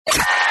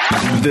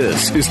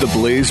This is the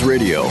Blaze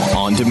Radio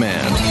on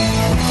demand.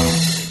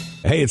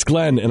 Hey, it's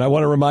Glenn, and I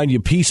want to remind you,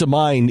 peace of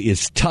mind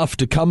is tough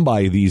to come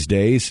by these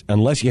days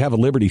unless you have a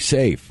Liberty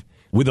Safe.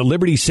 With a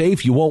Liberty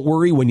Safe, you won't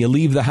worry when you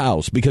leave the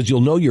house because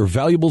you'll know your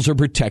valuables are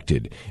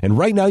protected. And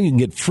right now, you can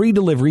get free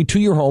delivery to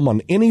your home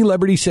on any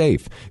Liberty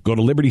Safe. Go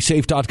to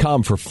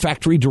LibertySafe.com for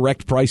factory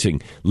direct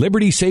pricing.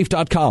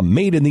 LibertySafe.com,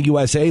 made in the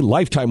USA,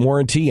 lifetime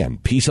warranty,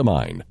 and peace of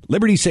mind.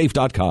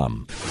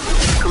 LibertySafe.com.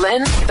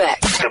 Glenn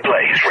Beck. The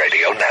Blaze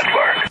Radio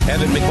Network.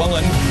 Evan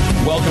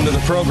McMullin, welcome to the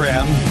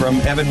program from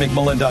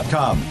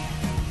evanmcmullen.com.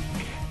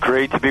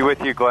 Great to be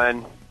with you,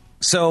 Glenn.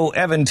 So,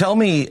 Evan, tell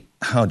me,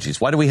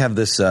 why do we have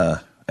this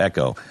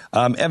echo?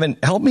 Evan,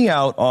 help me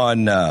out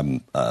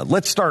on,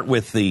 let's start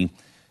with the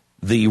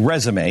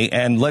resume,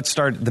 and let's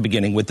start at the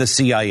beginning with the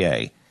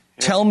CIA.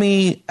 Tell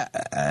me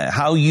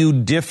how you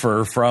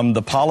differ from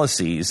the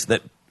policies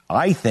that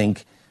I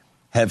think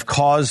have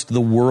caused the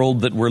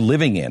world that we're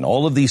living in,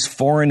 all of these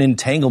foreign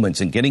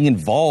entanglements and getting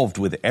involved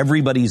with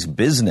everybody's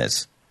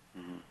business.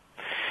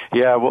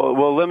 Yeah,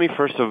 well, let me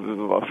first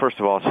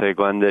of all say,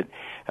 Glenn, that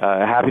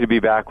happy to be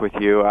back with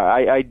you.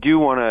 I do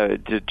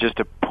want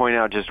to point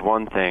out just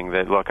one thing,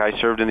 that, look, I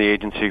served in the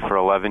agency for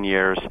 11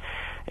 years,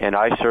 and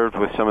I served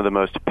with some of the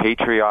most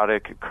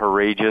patriotic,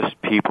 courageous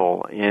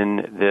people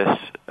in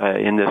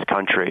this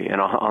country and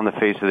on the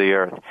face of the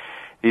earth.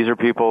 These are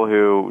people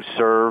who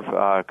serve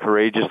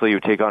courageously, who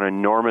take on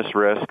enormous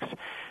risks,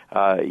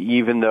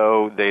 even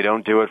though they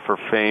don't do it for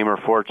fame or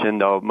fortune,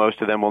 though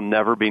most of them will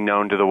never be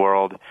known to the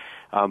world.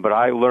 But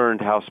I learned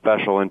how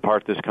special, in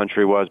part, this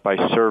country was by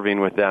serving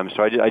with them.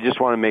 So I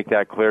just want to make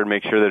that clear and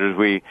make sure that as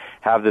we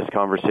have this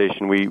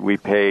conversation, we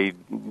pay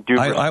due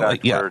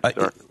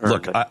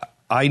respect.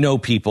 I know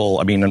people.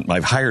 I mean,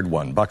 I've hired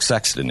one. Buck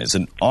Sexton is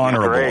an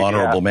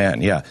honorable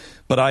man. Yeah,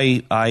 but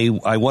I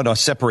want to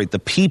separate the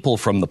people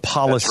from the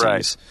policies.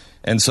 That's right.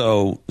 And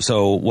so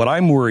what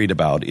I'm worried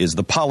about is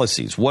the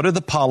policies. What are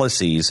the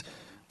policies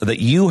that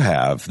you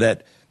have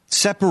that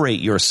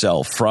separate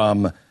yourself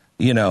from,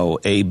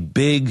 a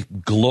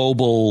big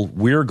global,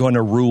 we're going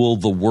to rule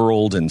the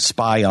world and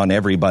spy on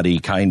everybody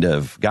kind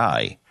of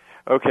guy?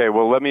 Okay,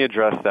 well, let me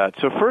address that.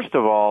 So first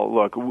of all,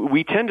 look,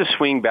 we tend to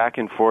swing back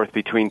and forth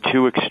between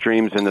two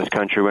extremes in this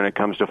country when it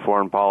comes to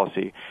foreign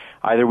policy.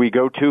 Either we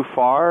go too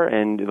far,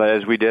 and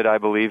as we did, I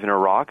believe, in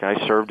Iraq.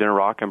 I served in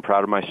Iraq. I'm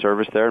proud of my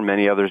service there, and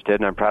many others did,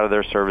 and I'm proud of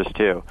their service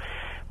too.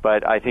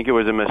 But I think it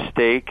was a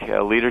mistake,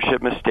 a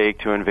leadership mistake,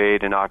 to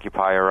invade and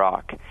occupy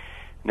Iraq.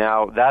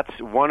 Now, that's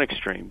one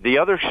extreme. The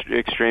other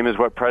extreme is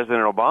what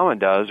President Obama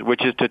does,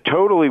 which is to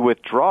totally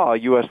withdraw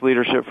U.S.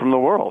 leadership from the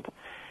world.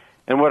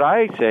 And what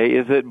I say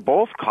is that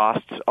both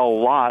costs a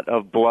lot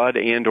of blood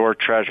and or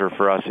treasure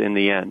for us in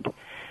the end.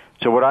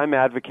 So what I'm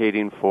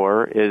advocating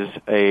for is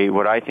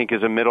what I think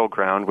is a middle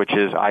ground, which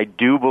is I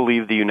do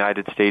believe the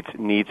United States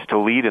needs to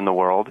lead in the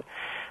world,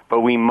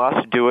 but we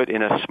must do it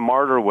in a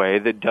smarter way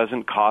that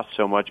doesn't cost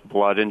so much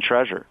blood and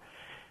treasure.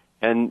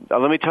 And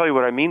let me tell you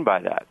what I mean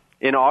by that.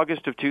 In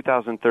August of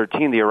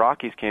 2013, the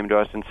Iraqis came to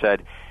us and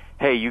said,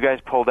 hey, you guys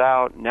pulled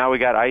out. Now we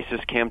got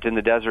ISIS camped in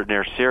the desert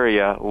near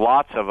Syria.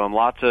 Lots of them,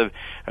 lots of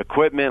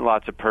equipment,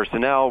 lots of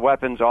personnel,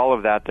 weapons, all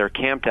of that. They're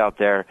camped out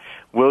there.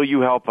 Will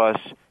you help us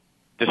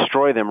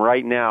destroy them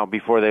right now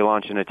before they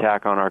launch an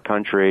attack on our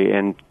country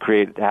and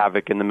create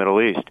havoc in the Middle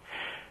East?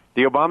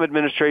 The Obama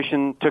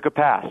administration took a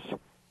pass.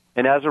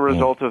 And as a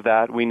result of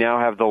that, we now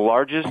have the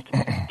largest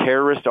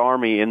terrorist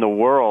army in the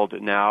world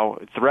now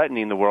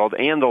threatening the world,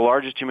 and the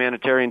largest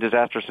humanitarian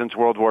disaster since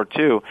World War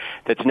II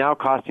that's now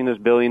costing us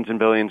billions and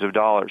billions of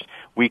dollars.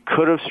 We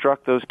could have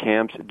struck those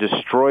camps,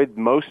 destroyed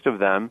most of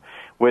them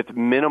with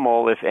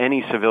minimal, if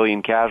any,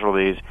 civilian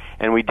casualties,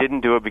 and we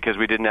didn't do it because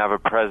we didn't have a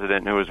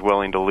president who was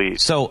willing to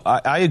lead. So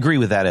I agree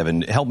with that,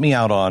 Evan. Help me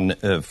out on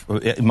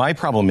my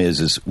problem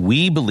is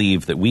we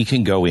believe that we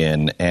can go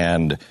in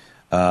and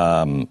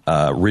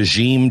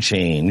regime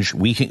change.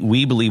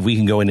 We believe we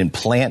can go in and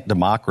plant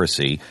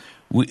democracy.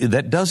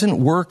 That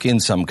doesn't work in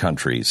some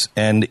countries,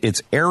 and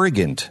it's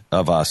arrogant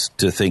of us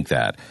to think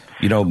that.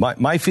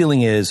 My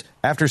feeling is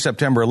after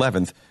September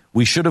 11th,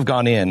 we should have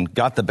gone in,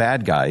 got the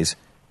bad guys,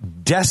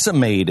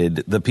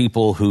 decimated the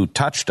people who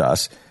touched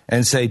us,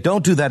 and say,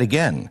 don't do that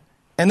again,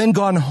 and then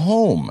gone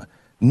home.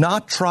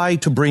 Not try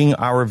to bring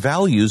our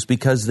values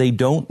because they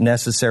don't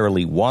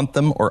necessarily want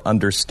them or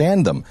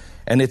understand them.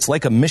 And it's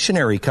like a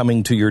missionary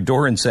coming to your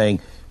door and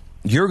saying,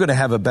 you're going to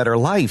have a better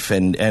life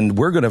and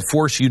we're going to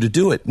force you to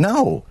do it.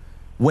 No.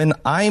 When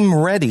I'm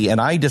ready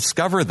and I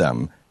discover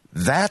them,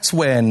 that's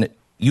when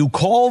you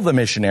call the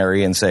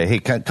missionary and say, hey,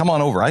 come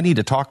on over. I need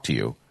to talk to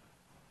you.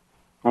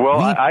 Well,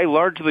 I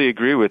largely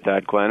agree with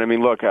that, Glenn. I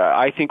mean, look,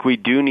 I think we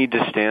do need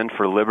to stand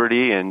for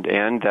liberty, and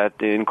that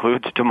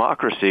includes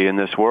democracy in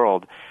this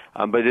world.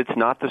 But it's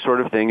not the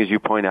sort of thing, as you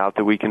point out,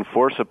 that we can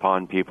force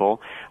upon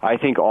people. I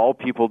think all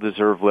people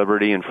deserve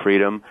liberty and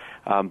freedom,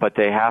 but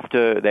they have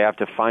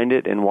to find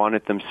it and want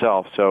it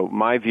themselves. So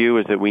my view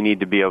is that we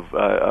need to be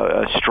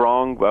a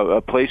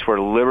strong place where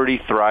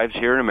liberty thrives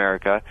here in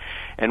America,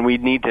 and we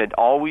need to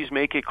always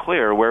make it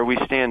clear where we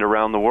stand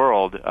around the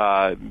world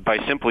by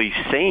simply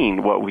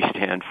saying what we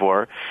stand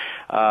for,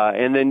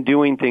 and then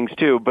doing things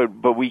too.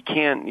 But we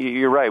can't.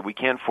 You're right. We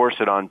can't force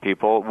it on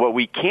people. What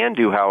we can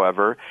do,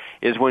 however,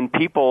 is when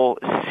people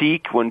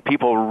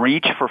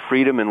reach for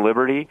freedom and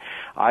liberty,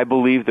 I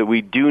believe that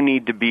we do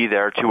need to be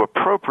there to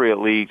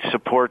appropriately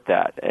support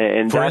that.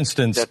 And for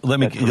instance, let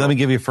me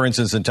give you for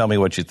instance and tell me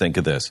what you think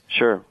of this.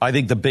 Sure. I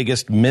think the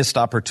biggest missed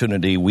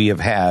opportunity we have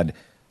had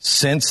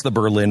since the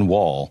Berlin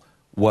Wall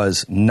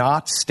was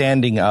not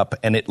standing up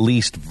and at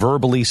least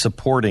verbally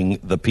supporting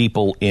the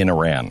people in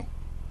Iran.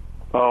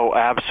 Oh,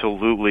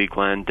 absolutely,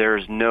 Glenn.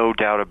 There's no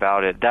doubt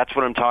about it. That's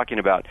what I'm talking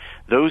about.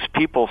 Those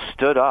people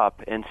stood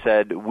up and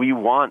said, we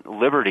want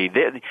liberty.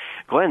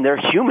 Glenn, they're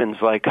humans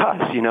like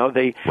us.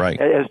 Right.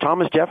 As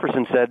Thomas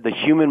Jefferson said, the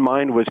human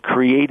mind was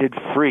created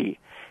free.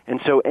 And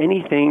so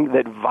anything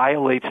that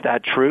violates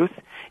that truth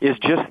is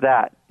just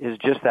that.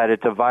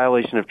 It's a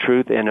violation of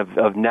truth and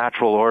of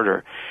natural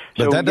order.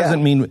 But So, that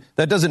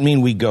doesn't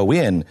mean we go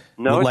in.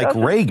 No, it like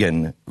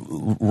doesn't.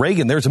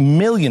 Reagan, there's a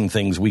million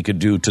things we could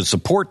do to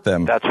support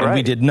them. That's and we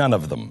right. did none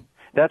of them.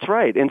 That's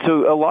right. And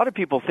so a lot of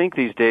people think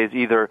these days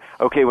either,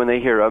 okay, when they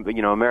hear,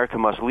 America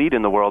must lead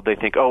in the world, they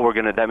think,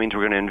 that means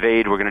we're going to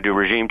invade, we're going to do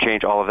regime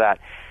change, all of that.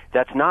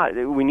 That's not.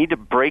 We need to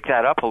break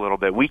that up a little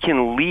bit. We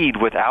can lead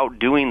without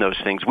doing those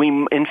things.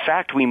 In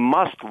fact, we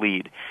must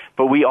lead,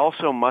 but we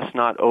also must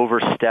not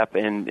overstep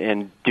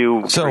and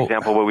do, for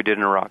example, what we did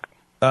in Iraq.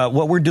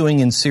 What we're doing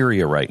in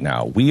Syria right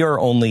now, we are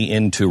only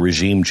into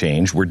regime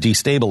change. We're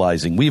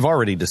destabilizing. We've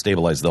already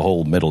destabilized the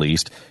whole Middle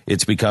East.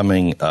 It's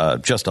becoming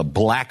just a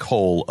black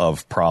hole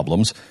of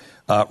problems.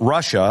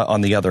 Russia,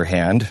 on the other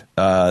hand,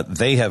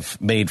 they have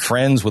made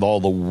friends with all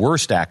the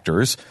worst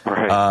actors.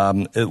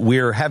 Right.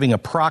 We're having a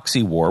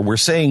proxy war. We're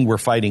saying we're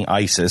fighting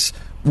ISIS.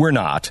 We're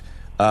not.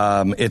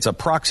 It's a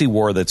proxy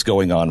war that's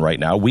going on right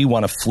now. We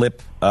want to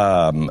flip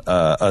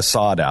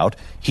Assad out.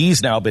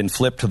 He's now been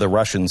flipped to the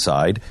Russian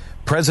side.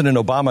 President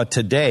Obama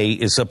today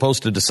is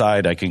supposed to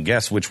decide, I can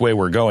guess which way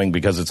we're going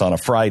because it's on a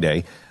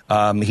Friday.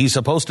 He's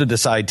supposed to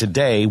decide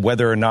today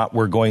whether or not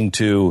we're going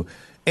to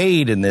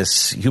aid in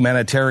this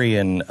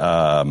humanitarian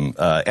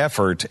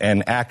effort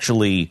and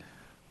actually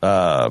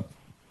go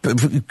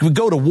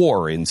to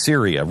war in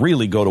Syria,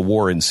 really go to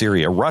war in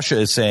Syria. Russia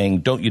is saying,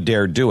 don't you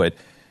dare do it.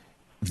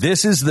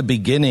 This is the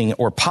beginning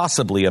or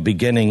possibly a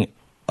beginning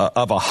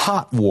of a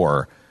hot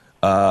war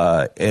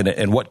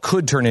and what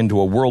could turn into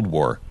a world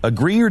war.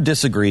 Agree or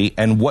disagree,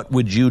 and what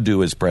would you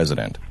do as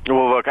president?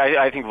 Well, look,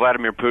 I think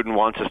Vladimir Putin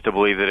wants us to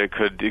believe that it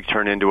could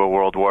turn into a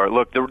world war.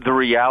 Look, the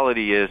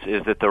reality is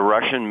that the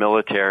Russian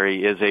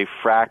military is a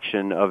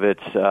fraction of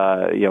its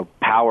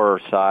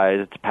power size,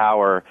 its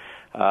power,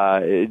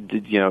 as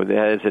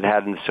it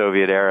had in the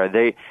Soviet era.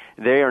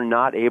 They are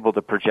not able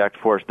to project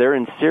force. They're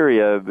in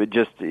Syria, but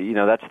just,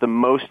 that's the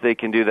most they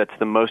can do. That's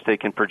the most they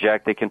can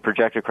project. They can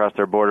project across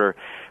their border,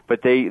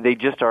 but they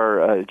just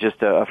are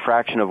just a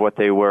fraction of what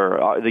they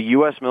were. The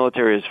U.S.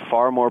 military is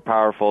far more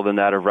powerful than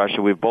that of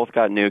Russia. We've both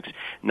got nukes.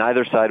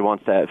 Neither side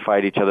wants to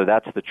fight each other.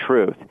 That's the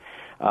truth.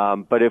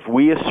 But if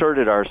we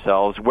asserted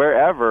ourselves,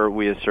 wherever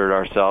we assert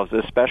ourselves,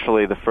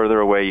 especially the further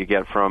away you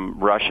get from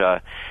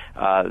Russia,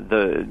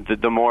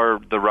 the more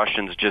the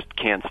Russians just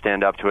can't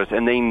stand up to us,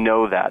 and they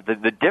know that.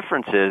 The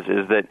difference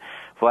is that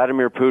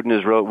Vladimir Putin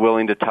is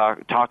willing to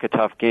talk a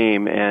tough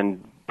game,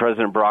 and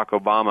President Barack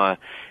Obama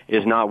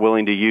is not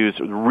willing to use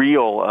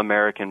real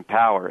American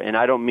power. And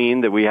I don't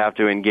mean that we have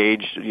to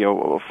engage, in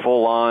a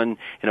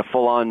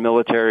full-on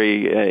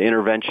military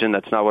intervention.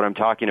 That's not what I'm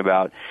talking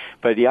about.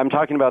 But I'm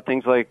talking about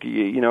things like,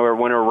 or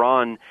when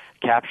Iran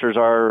captures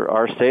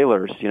our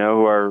sailors,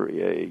 who are,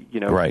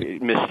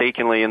 Right.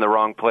 mistakenly in the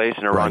wrong place,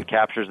 and Iran Right.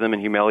 captures them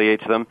and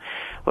humiliates them.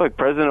 Look,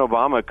 President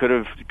Obama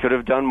could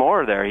have done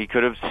more there. He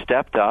could have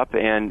stepped up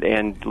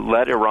and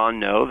let Iran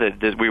know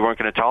that we weren't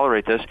going to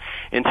tolerate this.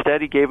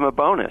 Instead, he gave them a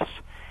bonus.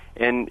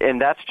 And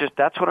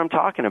that's what I'm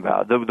talking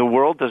about. The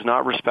world does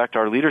not respect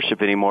our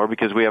leadership anymore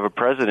because we have a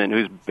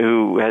president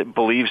who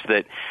believes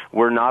that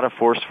we're not a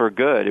force for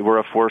good, we're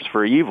a force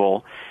for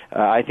evil.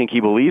 I think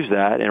he believes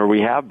that, or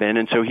we have been,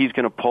 and so he's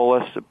going to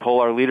pull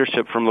our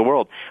leadership from the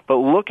world. But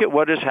look at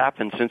what has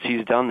happened since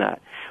he's done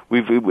that.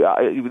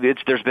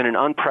 There's been an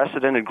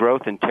unprecedented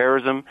growth in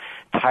terrorism.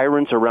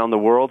 Tyrants around the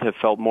world have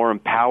felt more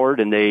empowered,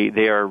 and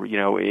they are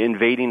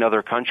invading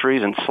other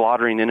countries and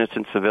slaughtering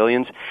innocent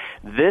civilians.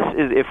 This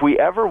is, if we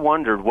ever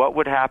wondered what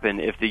would happen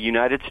if the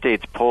United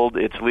States pulled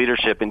its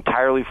leadership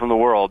entirely from the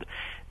world,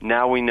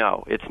 now we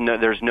know.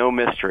 There's no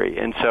mystery.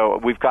 And so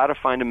we've got to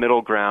find a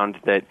middle ground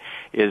that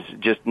is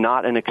just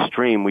not an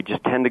extreme. We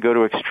just tend to go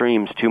to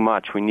extremes too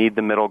much. We need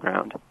the middle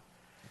ground.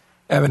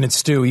 Evan, it's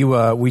Stu.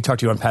 We talked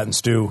to you on Pat and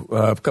Stu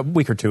a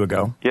week or two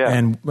ago. Yeah.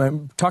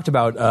 And talked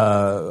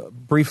about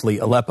briefly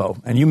Aleppo.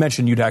 And you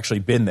mentioned you'd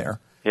actually been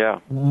there. Yeah.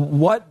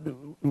 What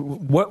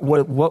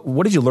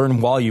did you learn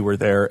while you were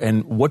there,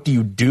 and what do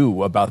you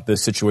do about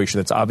this situation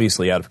that's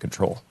obviously out of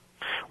control?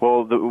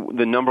 Well,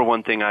 the number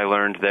one thing I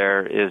learned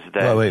there is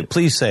that... Oh, wait,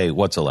 please say,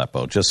 what's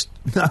Aleppo? Just...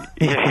 Oh,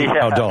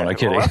 don't. I'm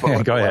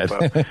kidding. Go ahead.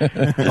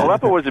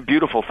 Aleppo was a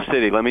beautiful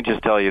city. Let me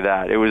just tell you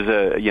that. It was,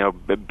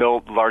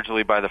 built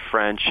largely by the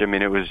French. I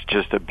mean, it was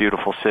just a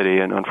beautiful city,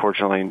 and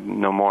unfortunately,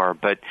 no more.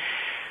 But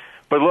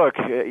look,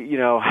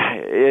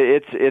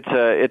 it's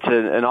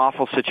an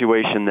awful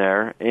situation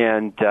there,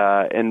 and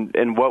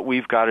what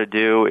we've got to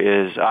do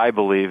is, I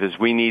believe, is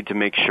we need to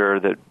make sure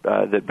that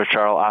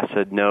Bashar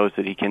al-Assad knows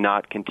that he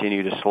cannot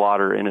continue to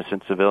slaughter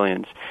innocent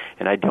civilians,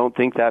 and I don't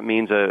think that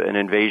means an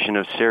invasion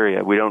of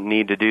Syria. We don't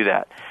need to do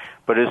that.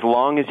 But as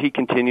long as he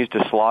continues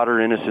to slaughter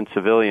innocent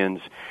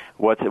civilians,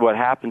 what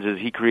happens is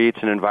he creates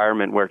an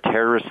environment where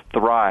terrorists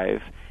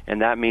thrive,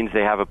 and that means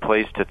they have a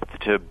place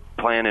to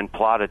plan and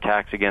plot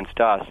attacks against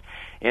us.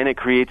 And it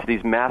creates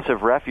these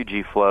massive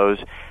refugee flows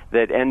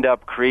that end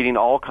up creating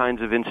all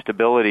kinds of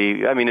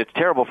instability. I mean, it's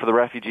terrible for the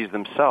refugees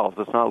themselves.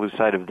 Let's not lose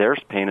sight of their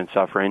pain and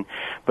suffering.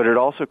 But it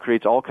also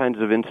creates all kinds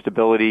of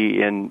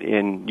instability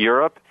in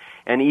Europe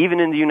and even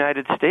in the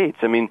United States.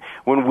 I mean,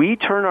 when we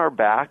turn our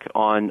back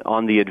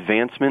on the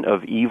advancement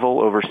of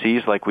evil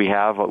overseas like we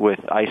have with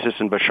ISIS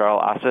and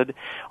Bashar al-Assad,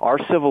 our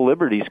civil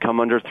liberties come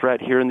under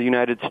threat here in the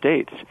United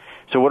States.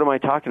 So what am I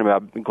talking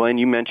about? Glenn,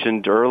 you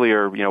mentioned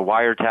earlier,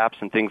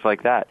 wiretaps and things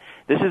like that.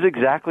 This is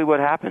exactly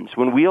what happens.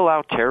 When we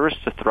allow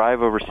terrorists to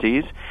thrive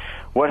overseas,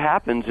 what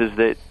happens is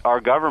that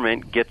our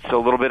government gets a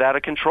little bit out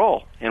of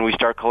control, and we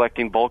start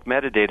collecting bulk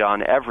metadata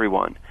on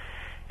everyone.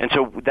 And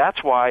so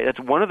that's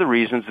one of the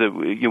reasons that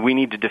we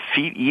need to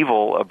defeat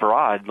evil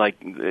abroad, like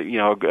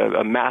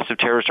a massive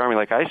terrorist army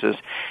like ISIS,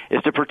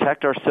 is to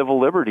protect our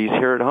civil liberties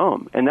here at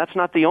home. And that's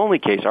not the only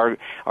case.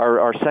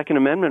 Our Second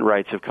Amendment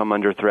rights have come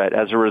under threat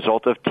as a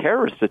result of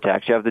terrorist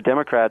attacks. You have the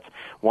Democrats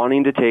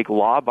wanting to take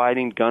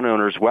law-abiding gun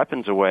owners'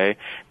 weapons away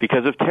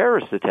because of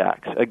terrorist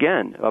attacks.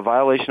 Again, a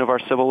violation of our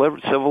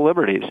civil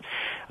liberties.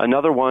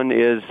 Another one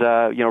is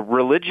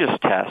religious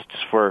tests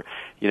for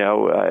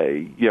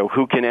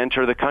who can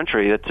enter the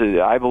country. That's,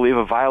 I believe,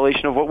 a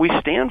violation of what we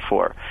stand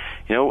for.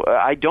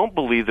 I don't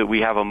believe that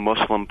we have a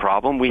Muslim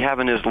problem. We have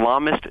an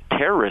Islamist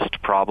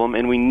terrorist problem,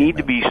 and we need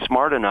to be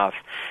smart enough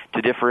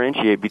to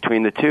differentiate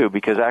between the two,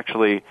 because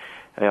actually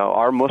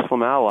our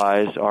Muslim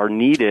allies are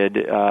needed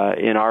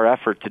in our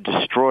effort to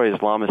destroy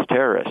Islamist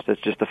terrorists.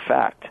 That's just a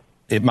fact.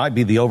 It might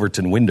be the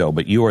Overton window,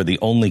 but you are the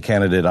only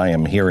candidate I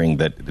am hearing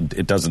that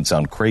it doesn't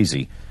sound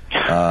crazy.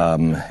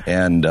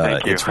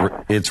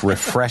 It's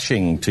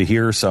refreshing to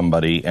hear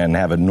somebody and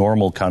have a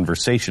normal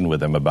conversation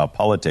with him about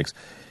politics.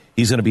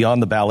 He's going to be on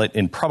the ballot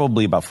in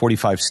probably about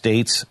 45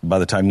 states by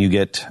the time you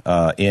get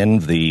in.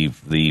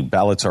 The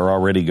ballots are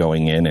already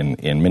going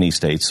in many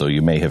states, so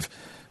you may have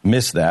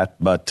missed that.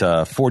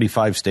 But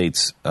 45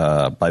 states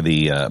by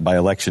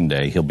election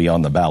day, he'll be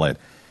on the ballot.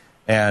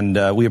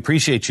 And we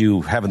appreciate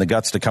you having the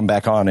guts to come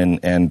back on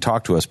and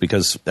talk to us,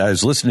 because I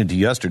was listening to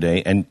you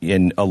yesterday,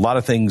 and a lot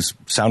of things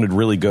sounded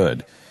really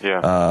good.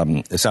 Yeah.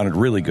 It sounded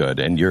really good,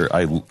 and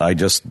I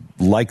just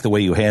like the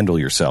way you handle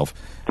yourself.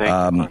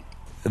 Thank you.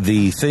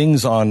 The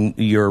things on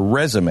your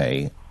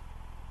resume,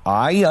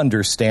 I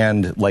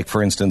understand, like,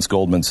 for instance,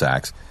 Goldman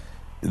Sachs,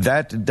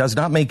 that does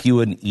not make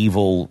you an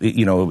evil,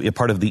 a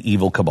part of the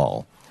evil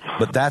cabal.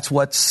 But that's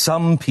what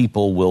some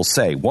people will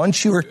say.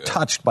 Once you are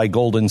touched by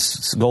Goldman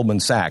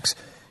Sachs,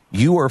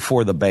 you are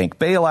for the bank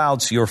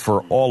bailouts. You're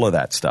for all of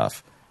that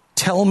stuff.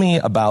 Tell me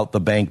about the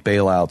bank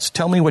bailouts.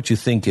 Tell me what you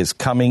think is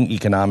coming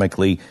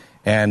economically.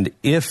 And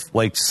if,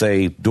 like,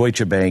 say,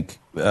 Deutsche Bank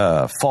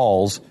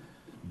falls,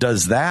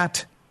 does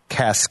that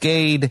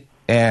cascade?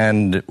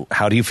 And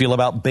how do you feel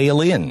about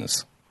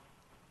bail-ins?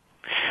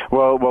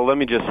 Well, let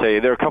me just say,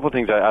 there are a couple of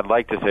things I'd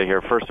like to say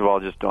here. First of all,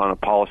 just on a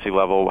policy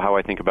level, how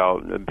I think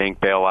about bank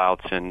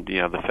bailouts and,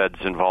 the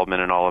Fed's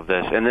involvement in all of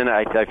this. And then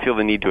I feel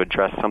the need to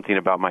address something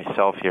about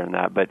myself here in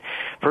that. But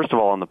first of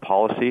all, on the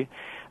policy,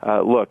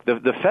 look,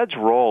 the Fed's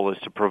role is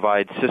to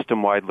provide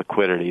system-wide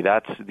liquidity.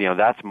 That's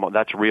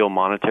real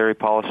monetary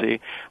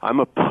policy. I'm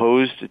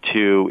opposed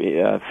to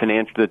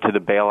the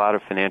bailout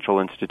of financial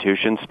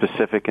institutions,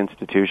 specific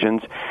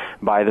institutions,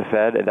 by the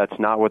Fed. That's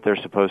not what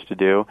they're supposed to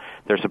do.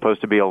 They're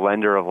supposed to be a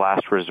lender of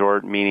last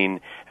resort, meaning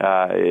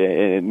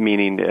as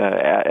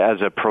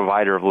a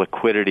provider of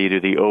liquidity to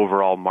the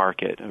overall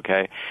market.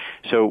 Okay,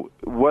 so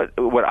what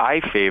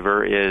I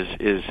favor is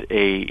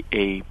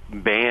a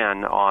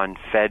ban on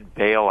Fed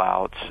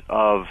bailouts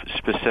of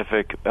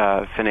specific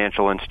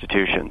financial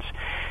institutions.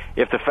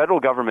 If the federal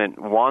government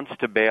wants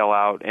to bail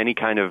out any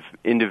kind of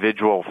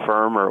individual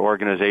firm or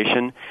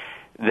organization,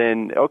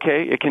 then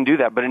okay, it can do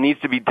that, but it needs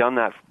to be done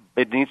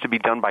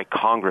by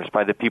Congress,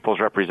 by the people's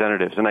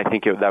representatives, and I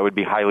think that would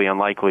be highly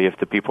unlikely if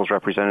the people's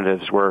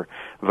representatives were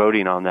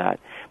voting on that.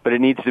 but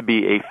it needs to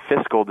be a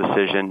fiscal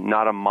decision,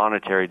 not a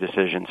monetary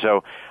decision.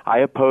 So I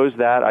oppose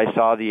that. I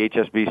saw the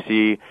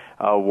HSBC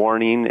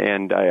warning,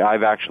 and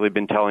I've actually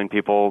been telling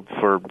people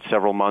for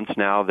several months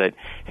now that,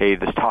 hey,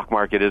 the stock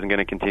market isn't going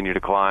to continue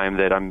to climb,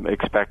 that I'm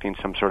expecting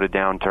some sort of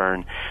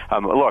downturn.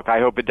 Look, I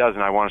hope it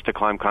doesn't. I want us to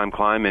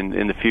climb, and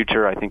in the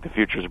future, I think the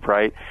future's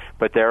bright.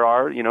 But there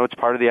are, it's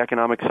part of the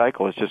economic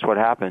cycle. It's just what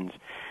happens.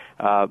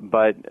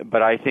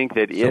 But I think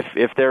that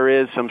if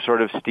there is some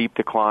sort of steep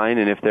decline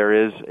and if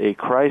there is a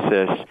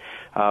crisis,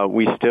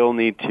 we still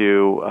need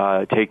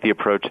to take the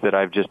approach that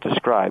I've just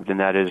described, and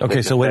that is that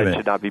the Fed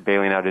should not be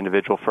bailing out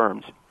individual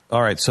firms.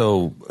 All right.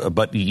 So,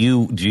 but do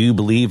you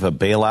believe a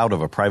bailout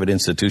of a private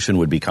institution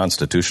would be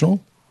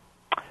constitutional?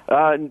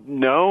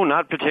 No,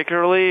 not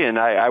particularly, and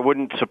I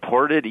wouldn't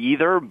support it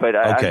either, but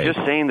I'm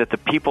just saying that the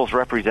people's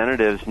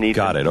representatives need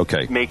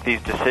to make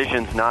these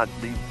decisions, not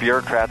the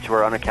bureaucrats who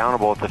are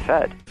unaccountable at the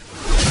Fed.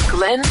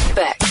 Glenn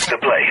Beck. The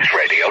Blaze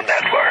Radio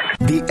Network.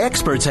 The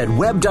experts at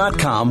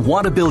Web.com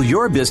want to build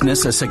your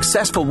business a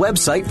successful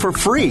website for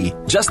free,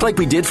 just like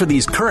we did for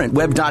these current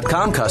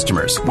Web.com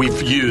customers.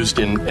 We've used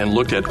and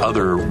looked at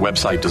other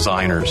website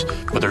designers,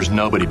 but there's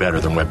nobody better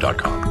than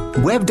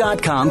Web.com.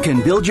 Web.com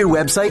can build your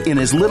website in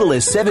as little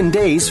as 7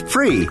 days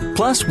free.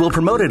 Plus, we'll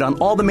promote it on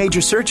all the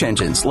major search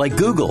engines like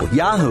Google,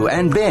 Yahoo,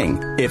 and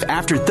Bing. If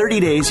after 30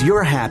 days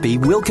you're happy,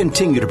 we'll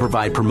continue to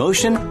provide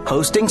promotion,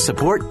 hosting,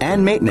 support,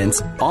 and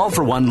maintenance, all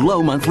for one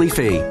low monthly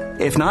fee.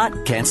 If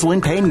not, cancel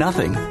and pay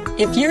nothing.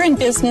 If you're in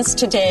business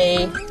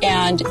today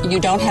and you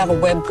don't have a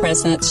web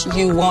presence,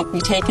 you won't be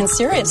taken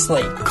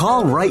seriously.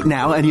 Call right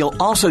now and you'll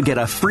also get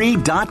a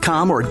free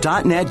 .com or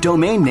 .net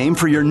domain name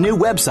for your new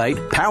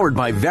website powered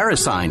by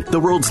VeriSign, the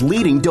world's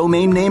leading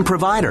domain name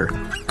provider.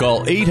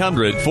 Call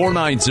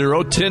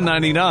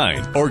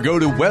 800-490-1099 or go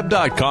to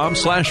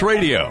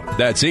web.com/radio.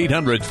 That's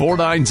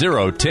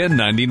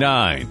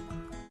 800-490-1099.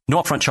 No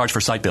upfront charge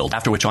for site build,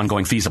 after which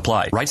ongoing fees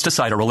apply. Rights to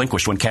site are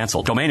relinquished when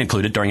canceled. Domain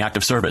included during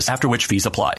active service, after which fees apply.